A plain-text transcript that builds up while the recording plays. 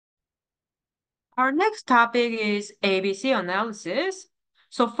Our next topic is ABC analysis.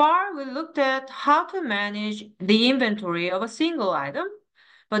 So far, we looked at how to manage the inventory of a single item,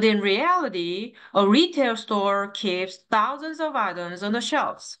 but in reality, a retail store keeps thousands of items on the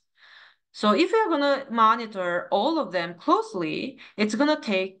shelves. So if you're going to monitor all of them closely, it's going to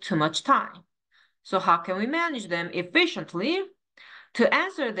take too much time. So how can we manage them efficiently? To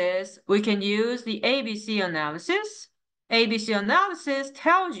answer this, we can use the ABC analysis. ABC analysis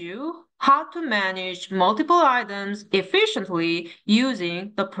tells you how to manage multiple items efficiently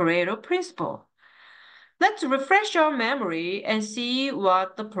using the Pareto principle. Let's refresh our memory and see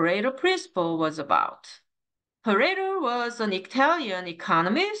what the Pareto principle was about. Pareto was an Italian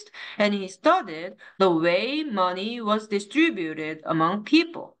economist and he studied the way money was distributed among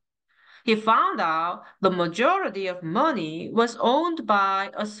people. He found out the majority of money was owned by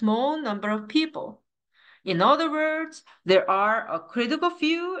a small number of people. In other words, there are a critical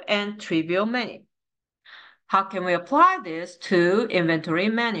few and trivial many. How can we apply this to inventory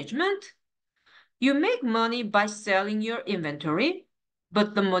management? You make money by selling your inventory,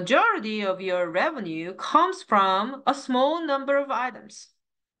 but the majority of your revenue comes from a small number of items.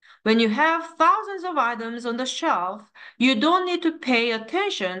 When you have thousands of items on the shelf, you don't need to pay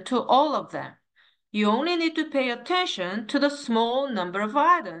attention to all of them. You only need to pay attention to the small number of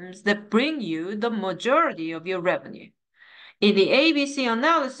items that bring you the majority of your revenue. In the ABC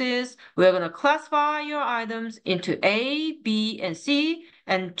analysis, we're going to classify your items into A, B, and C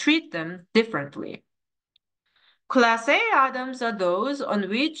and treat them differently. Class A items are those on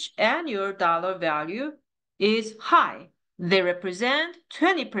which annual dollar value is high. They represent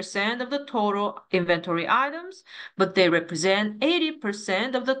 20% of the total inventory items, but they represent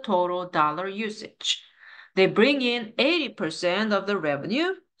 80% of the total dollar usage. They bring in 80% of the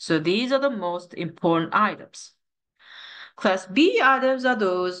revenue, so these are the most important items. Class B items are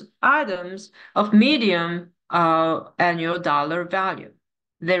those items of medium annual dollar value.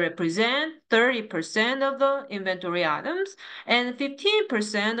 They represent 30% of the inventory items and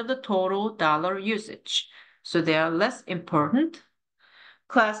 15% of the total dollar usage, so they are less important.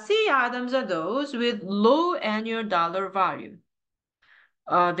 Class C items are those with low annual dollar value.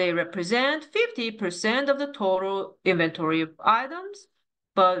 They represent 50% of the total inventory items,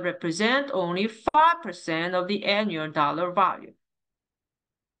 but represent only 5% of the annual dollar value.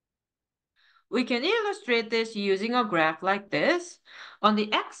 We can illustrate this using a graph like this. On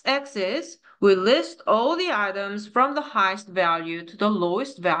the x-axis, we list all the items from the highest value to the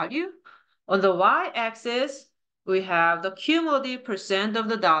lowest value. On the y-axis, we have the cumulative percent of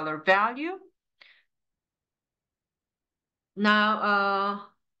the dollar value. Now,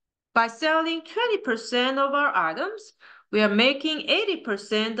 by selling 20% of our items, we are making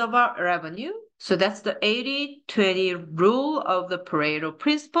 80% of our revenue. So that's the 80-20 rule of the Pareto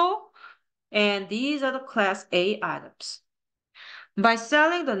principle. And these are the Class A items. By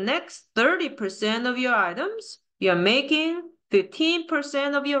selling the next 30% of your items, you're making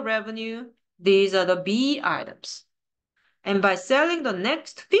 15% of your revenue. These are the B items. And by selling the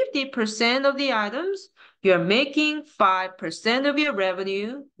next 50% of the items, you're making 5% of your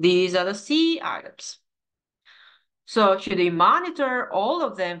revenue. These are the C items. So should we monitor all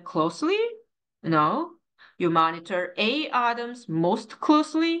of them closely? No. You monitor A items most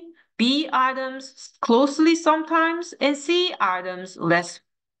closely, B items closely sometimes, and C items less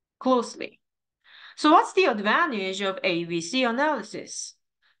closely. So what's the advantage of ABC analysis?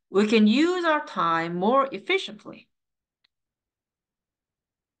 We can use our time more efficiently.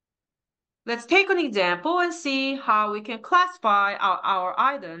 Let's take an example and see how we can classify our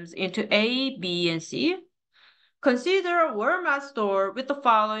items into A, B, and C. Consider a Walmart store with the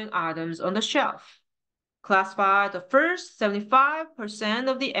following items on the shelf. Classify the first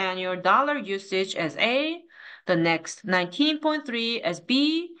 75% of the annual dollar usage as A, the next 19.3 as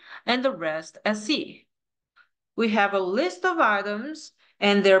B, and the rest as C. We have a list of items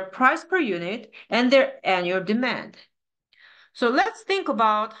and their price per unit and their annual demand. So let's think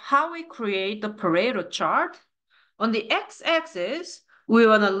about how we create the Pareto chart. On the x-axis, we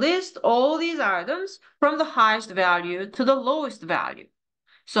want to list all these items from the highest value to the lowest value.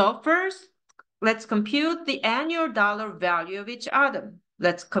 So first, let's compute the annual dollar value of each item.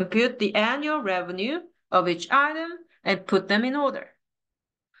 Let's compute the annual revenue of each item and put them in order.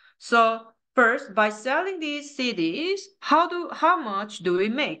 So first, by selling these CDs, how much do we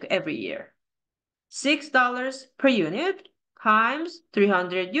make every year? $6 per unit times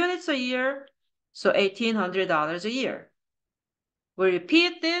 300 units a year, so $1,800 a year. We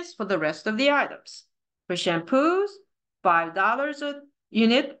repeat this for the rest of the items. For shampoos, $5 a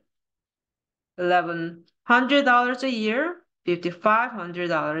unit, $1,100 a year,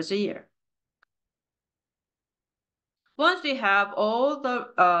 $5,500 a year. Once we have all the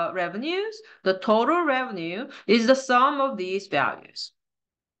revenues, the total revenue is the sum of these values.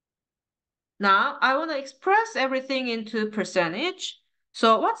 Now, I want to express everything into percentage.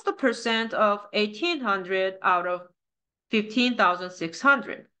 So what's the percent of 1,800 out of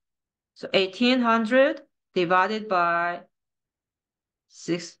 15,600? So 1,800 divided by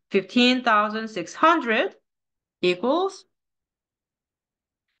 15,600 equals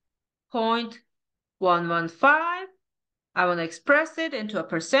 0.115. I want to express it into a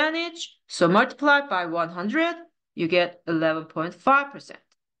percentage. So multiply by 100, you get 11.5%.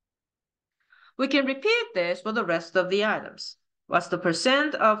 We can repeat this for the rest of the items. What's the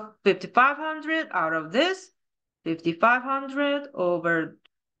percent of 5,500 out of this? 5,500 over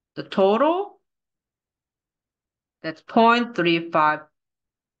the total. That's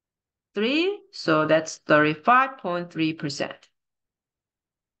 0.353. So that's 35.3%.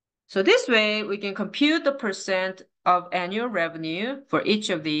 So this way, we can compute the percent of annual revenue for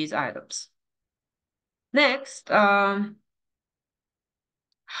each of these items. Next,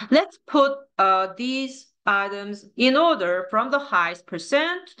 let's put these items in order from the highest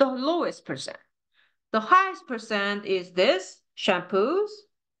percent to the lowest percent. The highest percent is this, shampoos,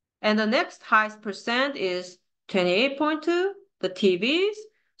 and the next highest percent is 28.2, the TVs.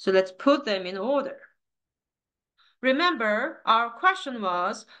 So let's put them in order. Remember, our question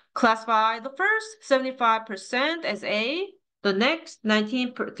was classify the first 75% as A, the next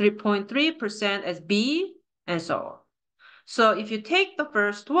 19.3% as B, and so on. So if you take the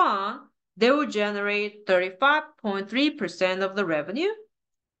first one, they will generate 35.3% of the revenue.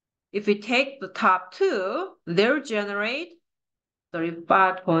 If we take the top two, they'll generate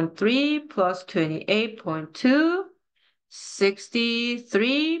 35.3 plus 28.2,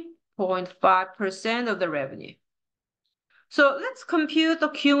 63.5% of the revenue. So let's compute the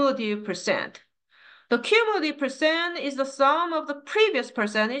cumulative percent. The cumulative percent is the sum of the previous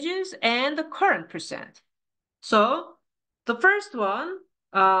percentages and the current percent. So the first one,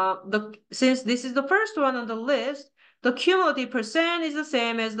 since this is the first one on the list, the cumulative percent is the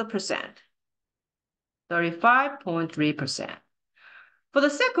same as the percent, 35.3%. For the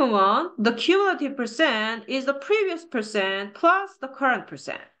second one, the cumulative percent is the previous percent plus the current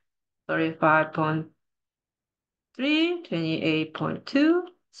percent, 35.3, 28.2,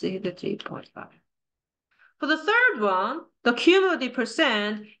 63.5. For the third one, the cumulative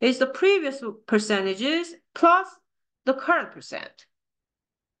percent is the previous percentages plus the current percent,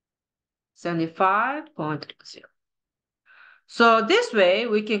 75.0. So this way,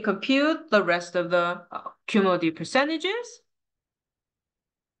 we can compute the rest of the cumulative percentages.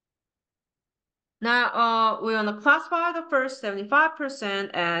 Now, we want to classify the first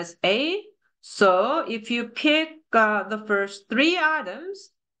 75% as A. So if you pick the first three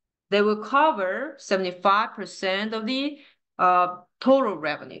items, they will cover 75% of the total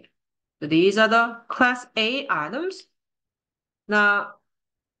revenue. So these are the Class A items. Now,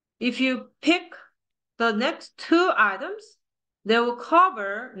 if you pick the next two items, they will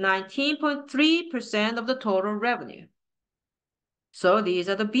cover 19.3% of the total revenue. So these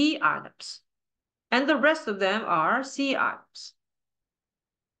are the B items. And the rest of them are C items.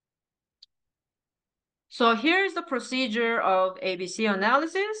 So here's the procedure of ABC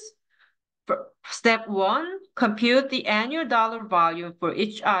analysis. Step 1, compute the annual dollar volume for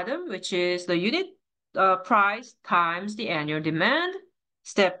each item, which is the unit price times the annual demand.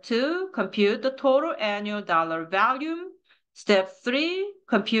 Step 2, compute the total annual dollar volume. Step 3,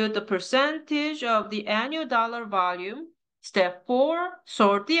 compute the percentage of the annual dollar volume. Step 4,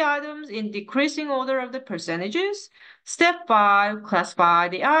 sort the items in decreasing order of the percentages. Step 5, classify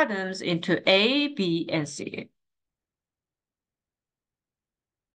the items into A, B, and C.